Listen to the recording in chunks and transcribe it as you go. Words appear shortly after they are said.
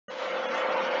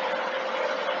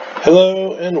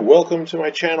Hello and welcome to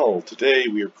my channel. Today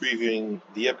we are previewing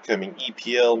the upcoming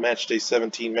EPL Matchday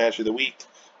 17 match of the week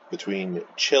between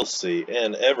Chelsea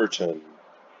and Everton.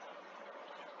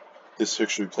 This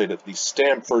fixture we played at the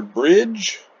Stamford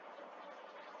Bridge.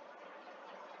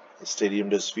 The stadium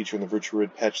does feature in the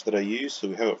Virtuared patch that I use, so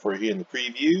we have it for you here in the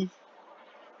preview.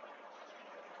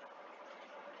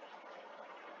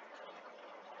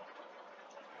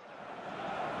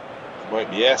 You might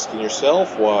be asking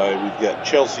yourself why we've got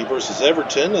Chelsea versus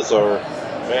Everton as our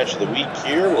match of the week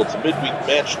here. Well, it's a midweek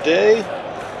match day.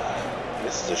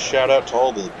 This is a shout out to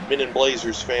all the Men in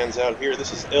Blazers fans out here.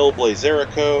 This is El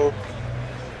Blazerico,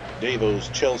 Davo's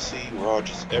Chelsea,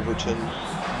 Raj's Everton.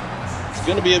 It's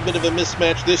going to be a bit of a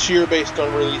mismatch this year based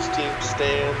on where these teams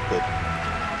stand, but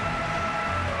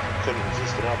I couldn't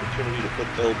resist an opportunity to put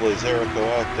El Blazerico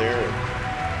out there and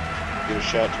give a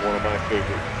shout to one of my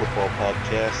favorite football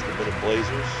podcasts, the Men in Blazers.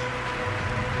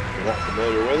 If you're not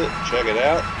familiar with it, check it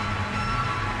out.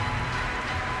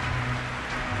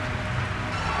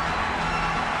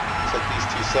 Looks like these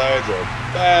two sides are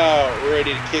about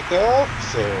ready to kick off,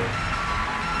 so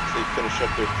as they finish up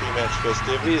their pre-match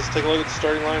festivities, let's take a look at the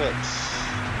starting lineups.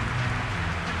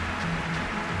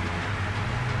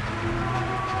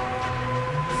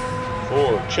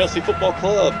 For Chelsea Football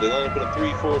Club, they line up in a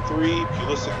 3-4-3.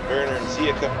 Pulisic, Werner, and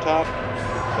Ziyech up top.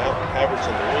 Mount and Havertz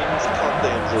on the wings.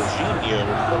 Conte and Jorginho in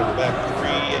front of the back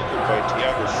three, anchored by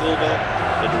Thiago Silva,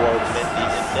 Eduard Mendy,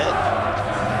 and net.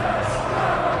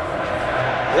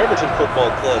 For Everton Football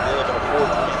Club, they line up in a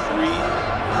 4-3-3.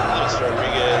 James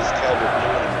Rodriguez,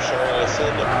 Calvert-Lewin, and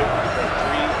Richarlison up in front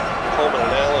three. Coleman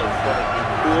and Allen in front of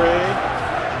Doucouré.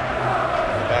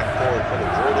 The back four in front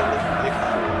of Jordan and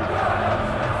Pickford.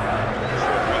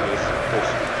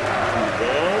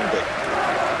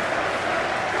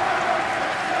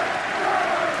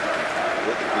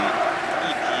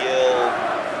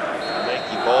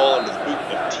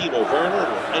 Werner,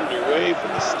 we're underway from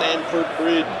the Stamford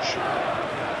Bridge.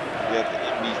 We have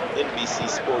the NBC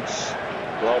Sports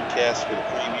broadcast for the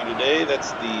preview today.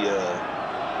 That's the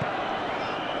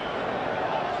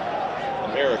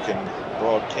American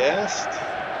broadcast.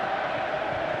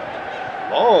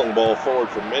 Long ball forward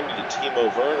from Mendy to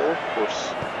Timo Werner. Of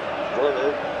course,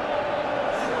 Werner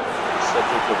is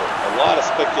subject of a lot of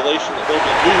speculation that he'll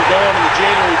be moved on in the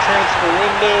January transfer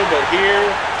window, but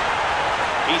here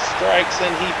he strikes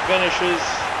and he finishes.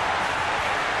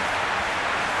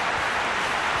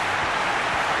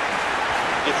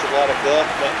 Gets a lot of guff,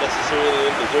 not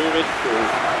necessarily undeserved for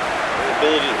his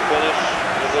ability to finish.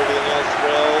 Does everything else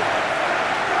well.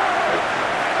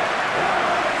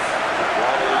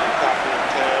 Romelu Lukaku in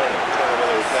town and a ton of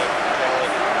other attacking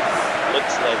talent.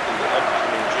 Looks like in the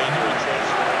upcoming January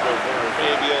transfer window, Werner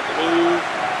may be on the move.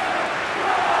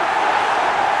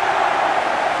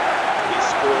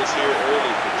 Scores here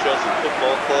early for Chelsea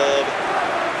Football Club.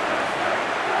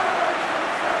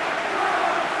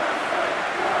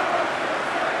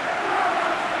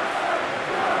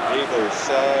 Davo's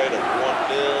side of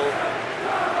 1-0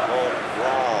 on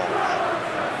Raj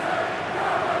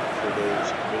for those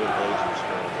Men in Blazers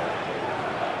fans out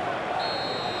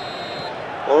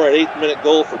there. Alright, 8th minute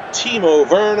goal for Timo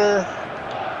Werner.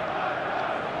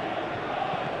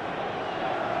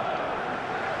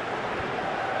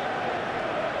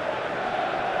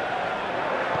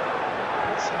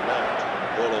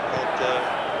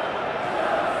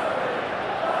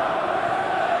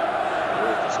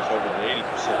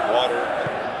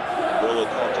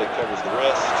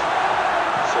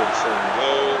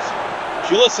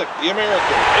 Pulisic, the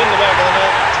American, in the back of the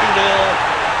net, 2-0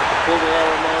 at the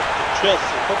quarter-hour mark to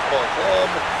Chelsea Football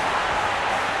Club.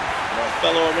 My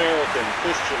fellow American,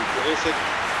 Christian Pulisic,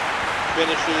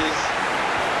 finishes,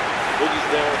 boogies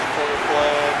down with the corner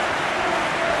flag.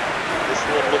 This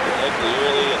one looking ugly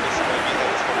early, and this might be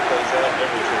how this one plays out.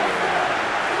 Everton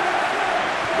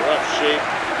rough shape.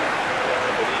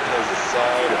 Benitez's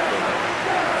side have been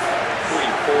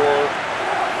pretty poor.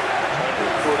 Time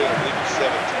of recording, I believe it's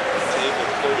 17. Table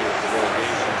flirting with the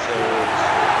relegation zones.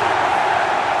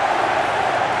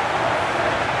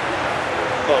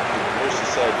 Thump in the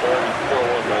Merseyside derby,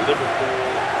 4-1 by Liverpool.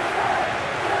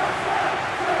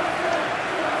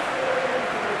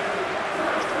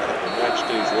 Just a couple of match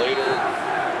days later,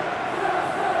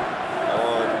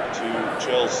 on to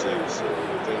Chelsea. So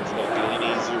things not getting any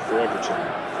easier for Everton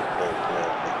Football Club.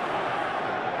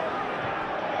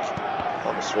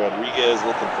 James Rodriguez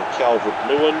looking for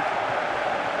Calvert-Lewin.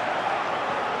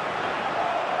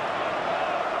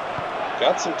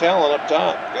 Got some talent up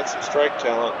top. Got some strike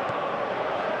talent.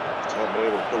 Just haven't been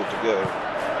able to put it together.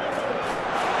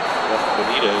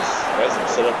 Benitez has them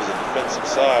set up as a defensive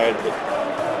side, but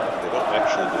they don't don't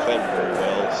actually defend very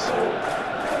well, so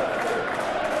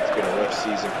it's been a rough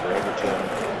season for Everton.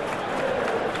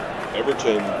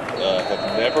 Everton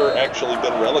have never actually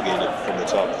been relegated from the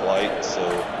top flight, so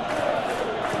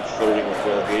flirting with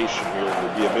relegation here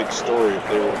would be a big story if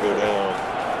they were to go down,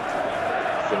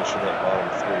 finishing that bottom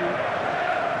three.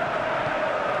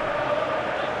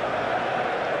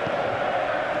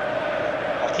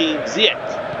 Hakim Ziyech.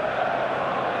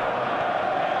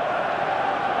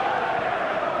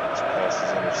 This pass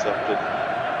is intercepted.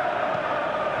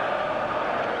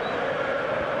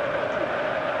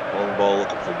 Long ball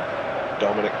looking for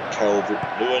Dominic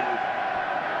Calvert-Lewin.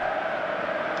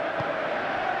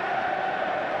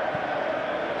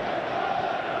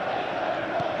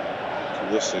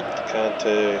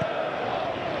 Kante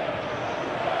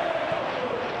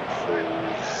for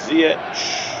Ziyech.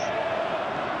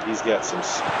 He's got some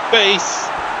space.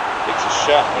 Takes a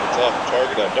shot, but it's off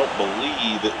target. I don't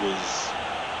believe it was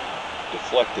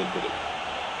deflected, but it's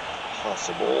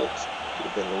possible. Let's get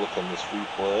a better look on this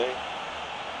replay.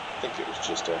 I think it was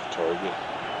just off target.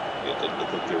 It didn't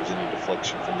look like there was any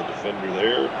deflection from the defender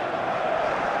there.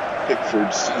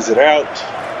 Pickford sees it out.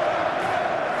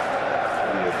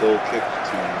 A goal kick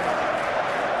to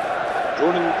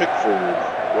Jordan Pickford.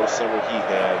 What a summer he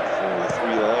had for the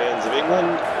Three Lions of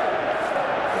England.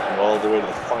 Looking all the way to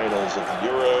the finals of the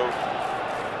Euro.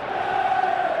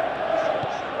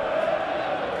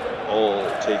 All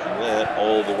taking that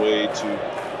all the way to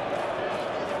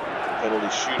penalty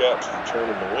shootout to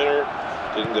determine the winner.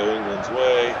 Didn't go England's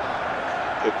way.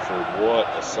 Pickford, what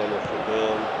a summer for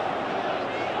him.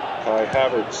 Kai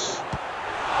Havertz.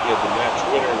 He had the match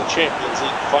winner in the Champions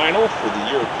League final for the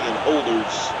European holders,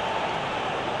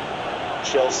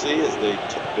 Chelsea, as they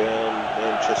took down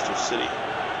Manchester City.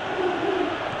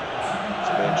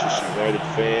 As a Manchester United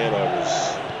fan, I was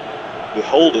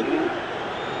beholden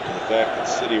to the fact that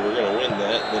City were going to win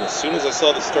that. And then as soon as I saw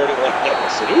the starting lineup,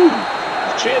 I said, ooh,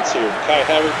 there's a chance here. Kai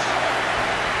Havertz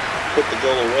put the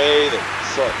goal away that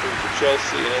saw it through for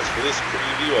Chelsea. And as for this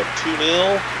preview of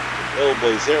 2-0, El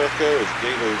Blazerico is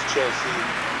Gavo's Chelsea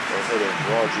ahead of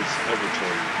Rogers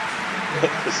Everton.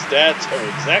 The stats are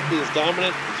exactly as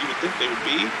dominant as you would think they would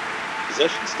be.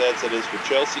 Possession stats, that is, for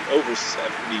Chelsea, over 70%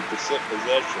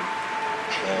 possession.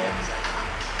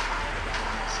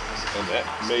 And that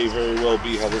may very well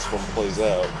be how this one plays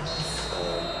out.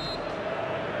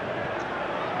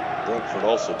 Brentford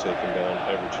also taken down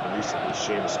Everton recently.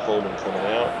 Seamus Coleman coming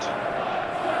out.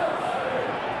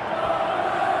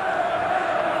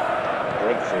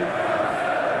 Brentford,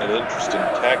 an interesting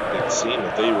tactic, seemed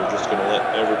that they were just going to let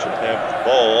Everton have the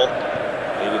ball.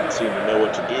 They didn't seem to know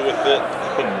what to do with it,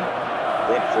 and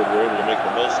Brentford were able to make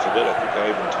the most of it. I think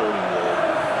Ivan Toney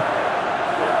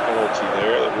a penalty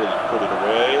there that really put it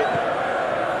away.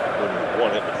 When he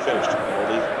won it, but finished the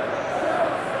penalty.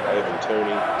 Ivan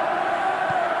Toney,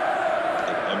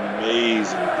 an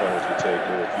amazing penalty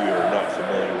taker. If you are not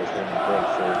familiar with him in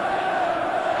Brentford,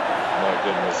 my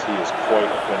goodness, he is quite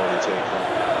a penalty taker.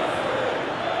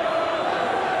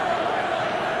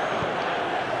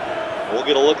 We'll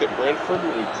get a look at Brentford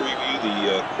when we preview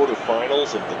the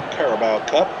quarterfinals of the Carabao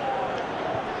Cup.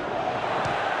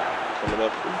 Coming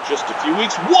up in just a few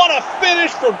weeks. What a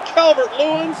finish from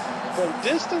Calvert-Lewin from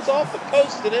distance off the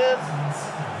post and in.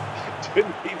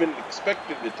 Didn't even expect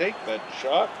him to take that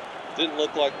shot. Didn't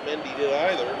look like Mendy did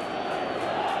either.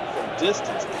 From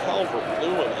distance,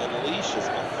 Calvert-Lewin unleashes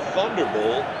a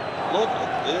thunderbolt. Look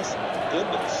at this, my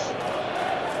goodness.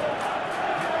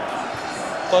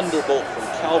 Thunderbolt from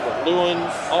Calvert-Lewin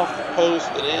off the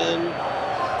post and in,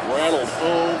 rattled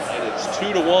home, and it's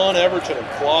 2-1. Everton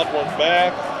have clawed one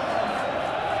back.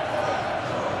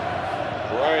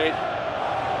 Right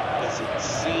as it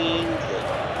seemed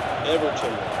that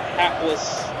Everton were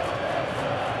hapless.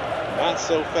 Not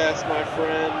so fast, my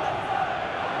friend.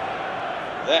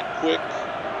 That quick.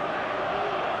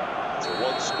 It's a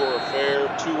one-score affair.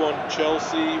 2-1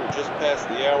 Chelsea. We're just past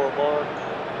the hour mark.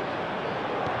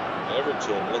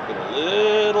 Everton looking a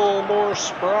little more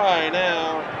spry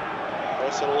now.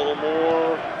 Pressing a little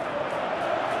more.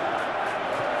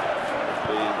 If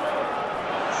they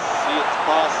see it's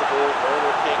possible,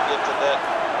 Werner can't get to that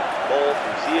ball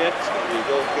from Ziyech. It's going to be a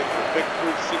goal kick for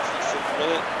Pickford, 66th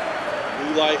minute.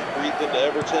 New life breathed into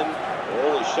Everton. Their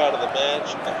early shot of the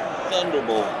match, a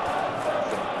thunderbolt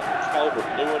from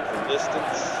Calvert-Lewin from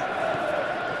distance.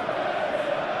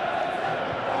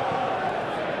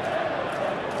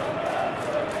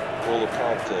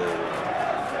 Kante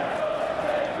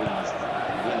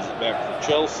wins it back for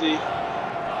Chelsea.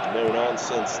 No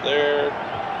nonsense there.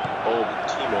 Ball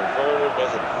to Timo Werner,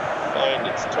 doesn't find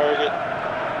its target.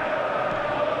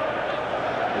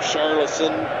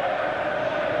 Richarlison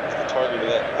target of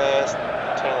that pass.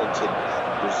 Talented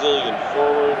Brazilian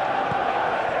forward.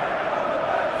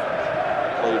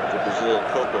 Played for Brazil in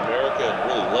Copa America and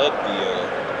really led the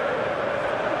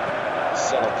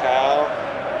Selecao.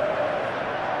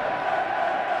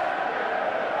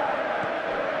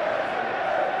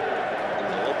 In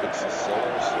the Olympics this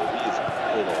summer, so he's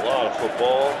played a lot of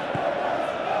football.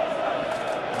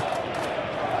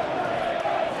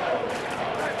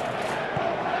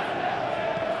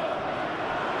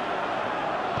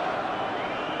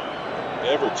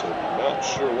 Everton, not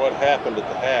sure what happened at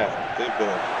the half, but they've been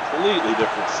a completely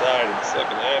different side in the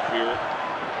second half here.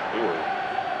 They were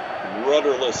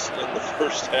rudderless in the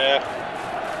first half,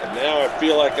 and now I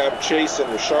feel like I'm chasing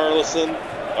Richarlison.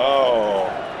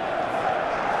 Oh,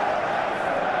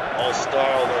 all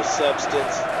style, no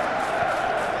substance.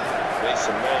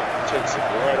 Mason Mount takes it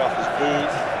right off his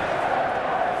boot.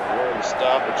 We're in the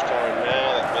stoppage time now.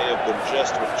 That may have been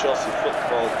just what Chelsea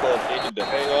Football Club needed to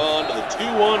hang on to the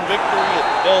 2-1 victory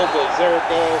at El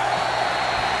Blazerico.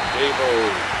 Davo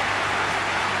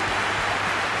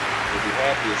will be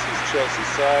happy as his Chelsea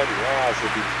side. Raz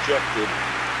will be dejected,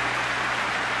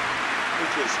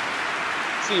 which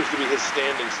seems to be his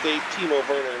standing state. Timo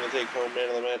Werner going to take home man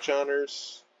of the match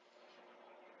honors.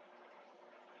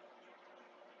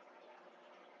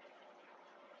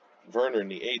 Werner in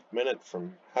the 8th minute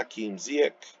from Hakim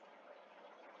Ziyech.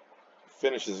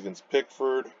 Finishes against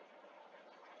Pickford.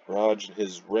 Raj in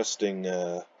his resting,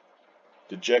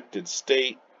 dejected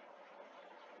state.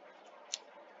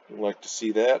 I'd like to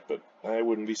see that, but I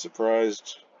wouldn't be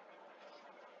surprised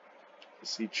to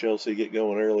see Chelsea get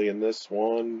going early in this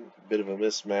one. Bit of a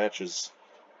mismatch as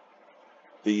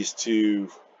these two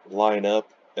line up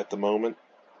at the moment.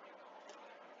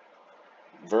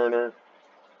 Werner,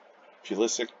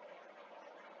 Pulisic.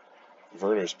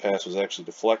 Werner's pass was actually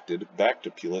deflected back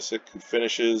to Pulisic, who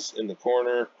finishes in the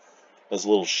corner, does a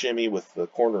little shimmy with the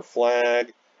corner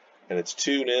flag, and it's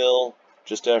 2-0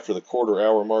 just after the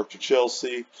quarter-hour mark to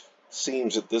Chelsea.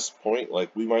 Seems at this point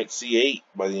like we might see 8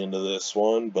 by the end of this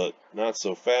one, but not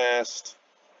so fast.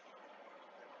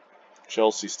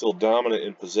 Chelsea still dominant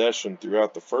in possession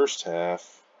throughout the first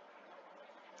half.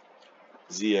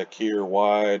 Ziyech here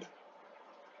wide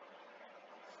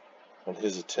on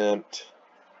his attempt.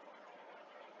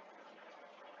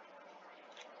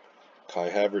 Kai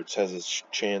Havertz has his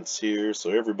chance here,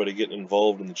 so everybody getting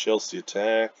involved in the Chelsea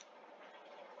attack.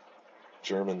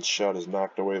 German's shot is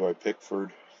knocked away by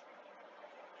Pickford.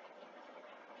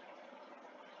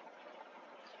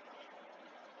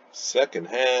 Second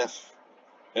half,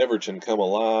 Everton come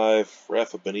alive.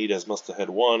 Rafa Benitez must have had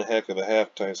one heck of a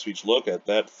halftime speech. Look at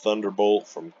that thunderbolt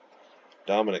from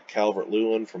Dominic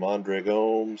Calvert-Lewin, from Andre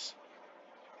Gomes.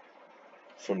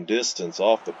 From distance,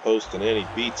 off the post and in, he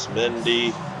beats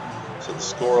Mendy. So the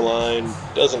scoreline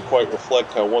doesn't quite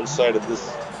reflect how one-sided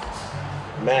this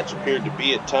match appeared to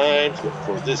be at times, but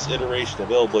for this iteration of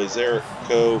El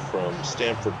Blazerico from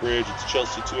Stamford Bridge, it's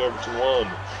Chelsea 2, Everton 1.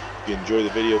 If you enjoy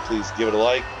the video, please give it a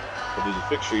like. If there's a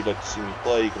fixture you'd like to see me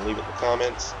play, you can leave it in the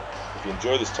comments. If you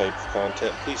enjoy this type of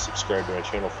content, please subscribe to my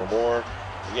channel for more.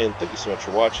 Again, thank you so much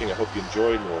for watching. I hope you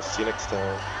enjoyed, and we'll see you next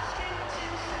time.